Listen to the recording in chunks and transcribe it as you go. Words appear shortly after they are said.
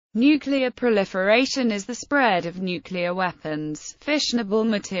Nuclear proliferation is the spread of nuclear weapons, fissionable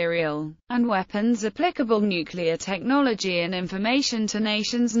material, and weapons applicable nuclear technology and information to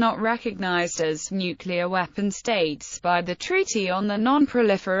nations not recognized as nuclear weapon states by the Treaty on the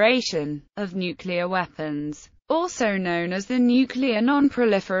Non-Proliferation of Nuclear Weapons, also known as the Nuclear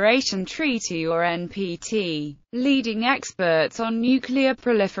Nonproliferation Treaty or NPT. Leading experts on nuclear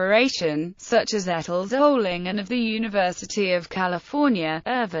proliferation, such as Etel Solingen of the University of California,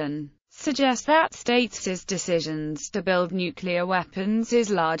 Irvine, suggest that states' decisions to build nuclear weapons is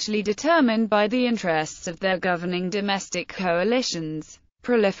largely determined by the interests of their governing domestic coalitions.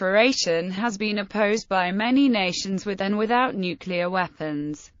 Proliferation has been opposed by many nations with and without nuclear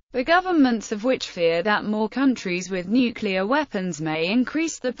weapons, the governments of which fear that more countries with nuclear weapons may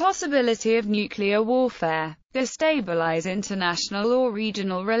increase the possibility of nuclear warfare, destabilize international or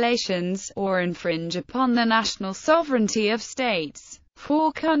regional relations, or infringe upon the national sovereignty of states.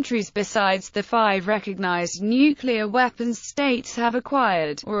 4 countries besides the 5 recognized nuclear weapons states have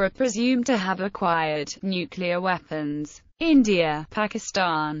acquired, or are presumed to have acquired, nuclear weapons: India,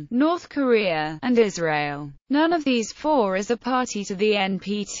 Pakistan, North Korea, and Israel. None of these 4 is a party to the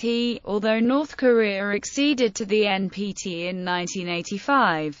NPT, although North Korea acceded to the NPT in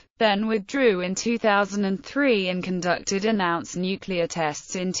 1985, then withdrew in 2003 and conducted announced nuclear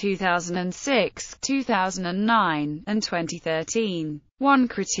tests in 2006, 2009, and 2013. One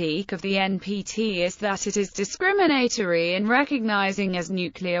critique of the NPT is that it is discriminatory in recognizing as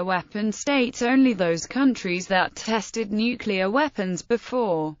nuclear weapon states only those countries that tested nuclear weapons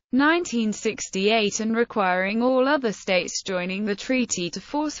before 1968 and requiring all other states joining the treaty to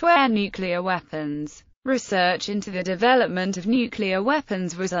forswear nuclear weapons. Research into the development of nuclear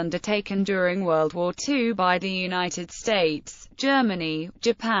weapons was undertaken during World War II by the United States, Germany,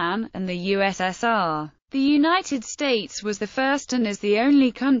 Japan, and the USSR. The United States was the first and is the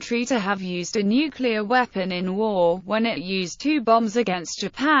only country to have used a nuclear weapon in war, when it used 2 bombs against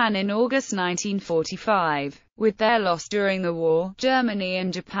Japan in August 1945. With their loss during the war, Germany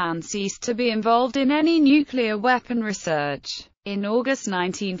and Japan ceased to be involved in any nuclear weapon research. In August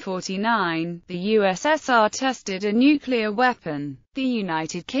 1949, the USSR tested a nuclear weapon. The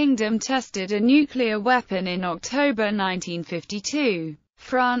United Kingdom tested a nuclear weapon in October 1952.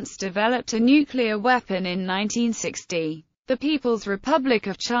 France developed a nuclear weapon in 1960. The People's Republic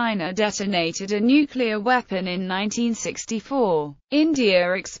of China detonated a nuclear weapon in 1964.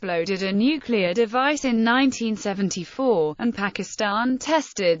 India exploded a nuclear device in 1974, and Pakistan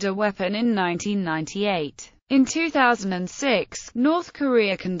tested a weapon in 1998. In 2006, North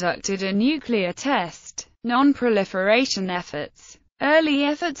Korea conducted a nuclear test. Non-proliferation efforts. Early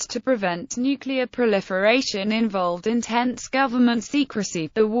efforts to prevent nuclear proliferation involved intense government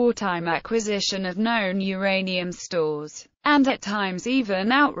secrecy, the wartime acquisition of known uranium stores, and at times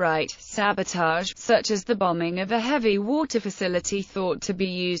even outright sabotage, such as the bombing of a heavy water facility thought to be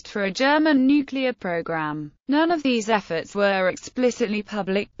used for a German nuclear program. None of these efforts were explicitly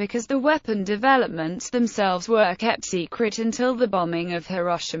public because the weapon developments themselves were kept secret until the bombing of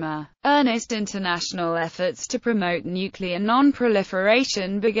Hiroshima. Earnest international efforts to promote nuclear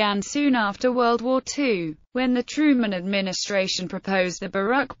non-proliferation began soon after World War II, when the Truman administration proposed the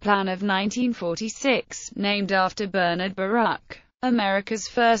Baruch Plan of 1946, named after Bernard Baruch, America's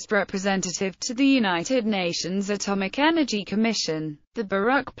first representative to the United Nations Atomic Energy Commission. The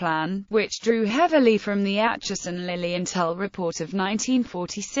Baruch Plan, which drew heavily from the Acheson-Lilienthal Report of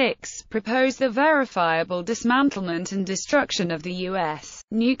 1946, proposed the verifiable dismantlement and destruction of the U.S.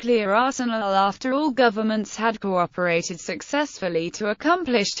 nuclear arsenal after all governments had cooperated successfully to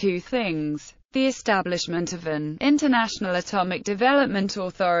accomplish 2 things: the establishment of an International Atomic Development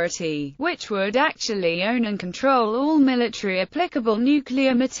Authority, which would actually own and control all military applicable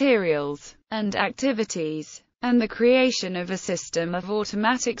nuclear materials and activities, and the creation of a system of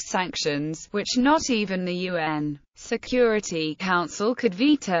automatic sanctions, which not even the UN Security Council could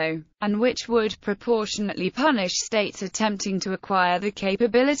veto, and which would proportionately punish states attempting to acquire the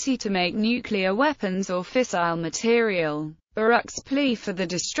capability to make nuclear weapons or fissile material. Baruch's plea for the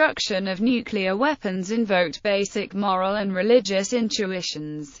destruction of nuclear weapons invoked basic moral and religious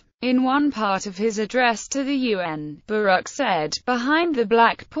intuitions. In one part of his address to the UN, Baruch said, "Behind the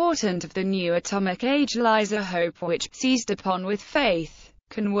black portent of the new atomic age lies a hope which, seized upon with faith,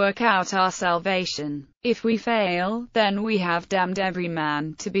 can work out our salvation. If we fail, then we have damned every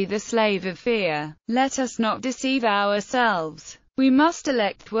man to be the slave of fear. Let us not deceive ourselves. We must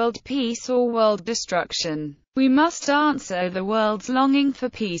elect world peace or world destruction. We must answer the world's longing for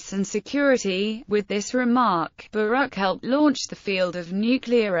peace and security." With this remark, Baruch helped launch the field of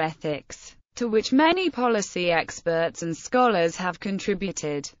nuclear ethics. to which many policy experts and scholars have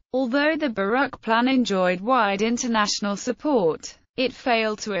contributed. Although the Baruch Plan enjoyed wide international support, it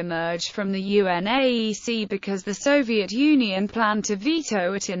failed to emerge from the UNAEC because the Soviet Union planned to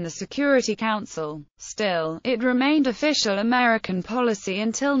veto it in the Security Council. Still, it remained official American policy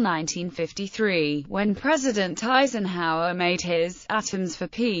until 1953, when President Eisenhower made his "Atoms for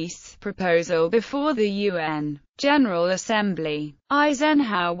Peace" proposal before the UN General Assembly.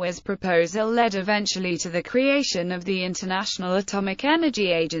 Eisenhower's proposal led eventually to the creation of the International Atomic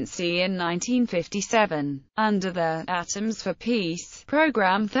Energy Agency in 1957. Under the "Atoms for Peace"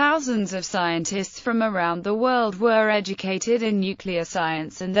 program, thousands of scientists from around the world were educated in nuclear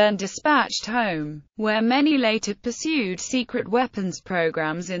science and then dispatched home, where many later pursued secret weapons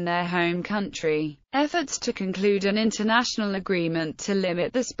programs in their home country. Efforts to conclude an international agreement to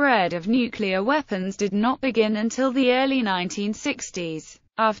limit the spread of nuclear weapons did not begin until the early 1960s,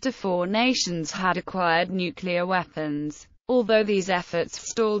 after 4 nations had acquired nuclear weapons. Although these efforts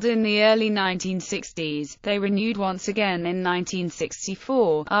stalled in the early 1960s, they renewed once again in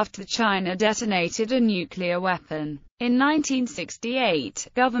 1964, after China detonated a nuclear weapon. In 1968,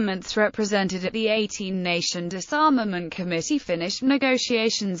 governments represented at the 18-nation Disarmament Committee finished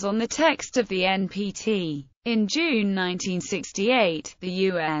negotiations on the text of the NPT. In June 1968, the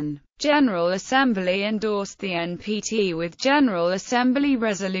UN General Assembly endorsed the NPT with General Assembly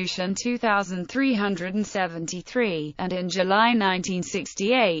Resolution 2373, and in July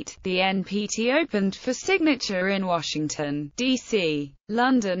 1968, the NPT opened for signature in Washington, D.C.,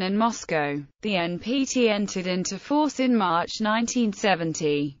 London and Moscow. The NPT entered into force in March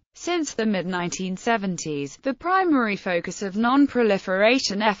 1970. Since the mid-1970s, the primary focus of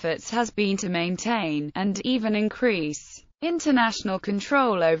non-proliferation efforts has been to maintain, and even increase, international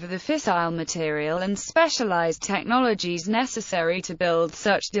control over the fissile material and specialized technologies necessary to build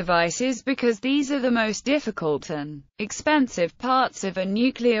such devices, because these are the most difficult and expensive parts of a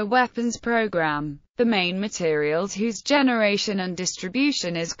nuclear weapons program. The main materials whose generation and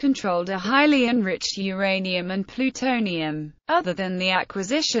distribution is controlled are highly enriched uranium and plutonium. Other than the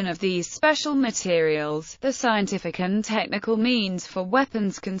acquisition of these special materials, the scientific and technical means for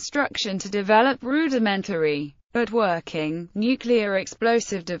weapons construction to develop rudimentary but working nuclear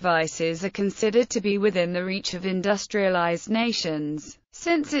explosive devices are considered to be within the reach of industrialized nations.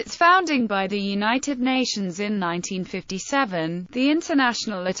 Since its founding by the United Nations in 1957, the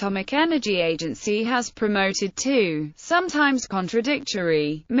International Atomic Energy Agency has promoted 2, sometimes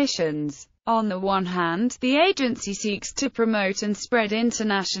contradictory, missions. On the one hand, the agency seeks to promote and spread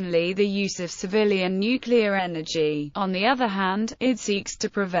internationally the use of civilian nuclear energy. On the other hand, it seeks to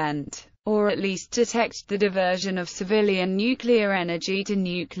prevent, or at least detect, the diversion of civilian nuclear energy to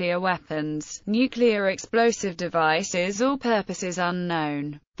nuclear weapons, nuclear explosive devices or purposes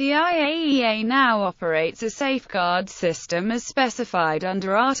unknown. The IAEA now operates a safeguard system as specified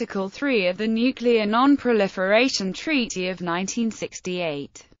under Article 3 of the Nuclear Nonproliferation Treaty of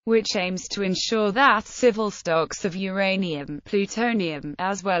 1968. Which aims to ensure that civil stocks of uranium, plutonium,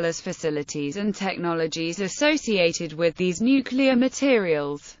 as well as facilities and technologies associated with these nuclear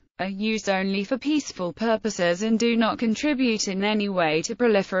materials, are used only for peaceful purposes and do not contribute in any way to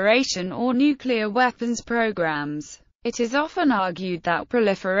proliferation or nuclear weapons programs. It is often argued that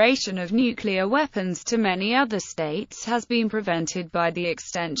proliferation of nuclear weapons to many other states has been prevented by the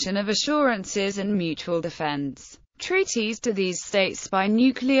extension of assurances and mutual defense treaties to these states by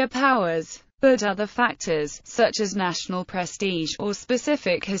nuclear powers. But other factors, such as national prestige, or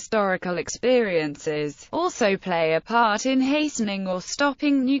specific historical experiences, also play a part in hastening or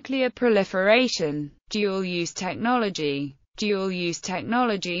stopping nuclear proliferation. Dual-use technology. Dual-use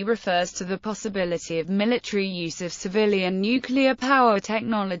technology refers to the possibility of military use of civilian nuclear power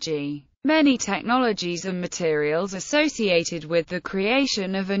technology. Many technologies and materials associated with the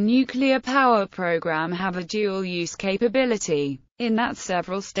creation of a nuclear power program have a dual-use capability, in that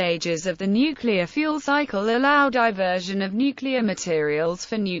several stages of the nuclear fuel cycle allow diversion of nuclear materials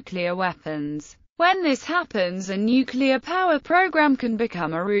for nuclear weapons. When this happens, a nuclear power program can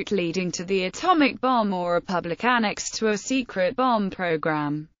become a route leading to the atomic bomb or a public annex to a secret bomb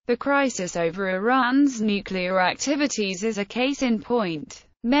program. The crisis over Iran's nuclear activities is a case in point.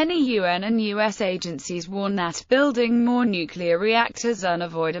 Many UN and US agencies warn that building more nuclear reactors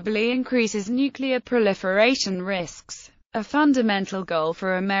unavoidably increases nuclear proliferation risks. A fundamental goal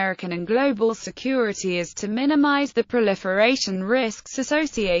for American and global security is to minimize the proliferation risks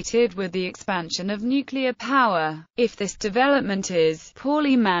associated with the expansion of nuclear power. If this development is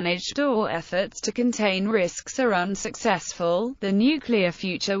poorly managed or efforts to contain risks are unsuccessful, the nuclear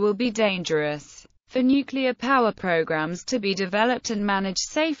future will be dangerous. for nuclear power programs to be developed and managed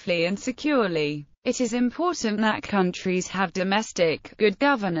safely and securely. It is important that countries have domestic, good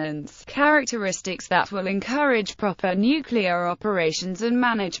governance characteristics that will encourage proper nuclear operations and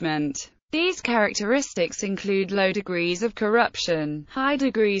management. These characteristics include low degrees of corruption, high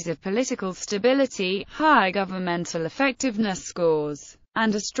degrees of political stability, high governmental effectiveness scores,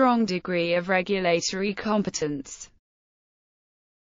 and a strong degree of regulatory competence.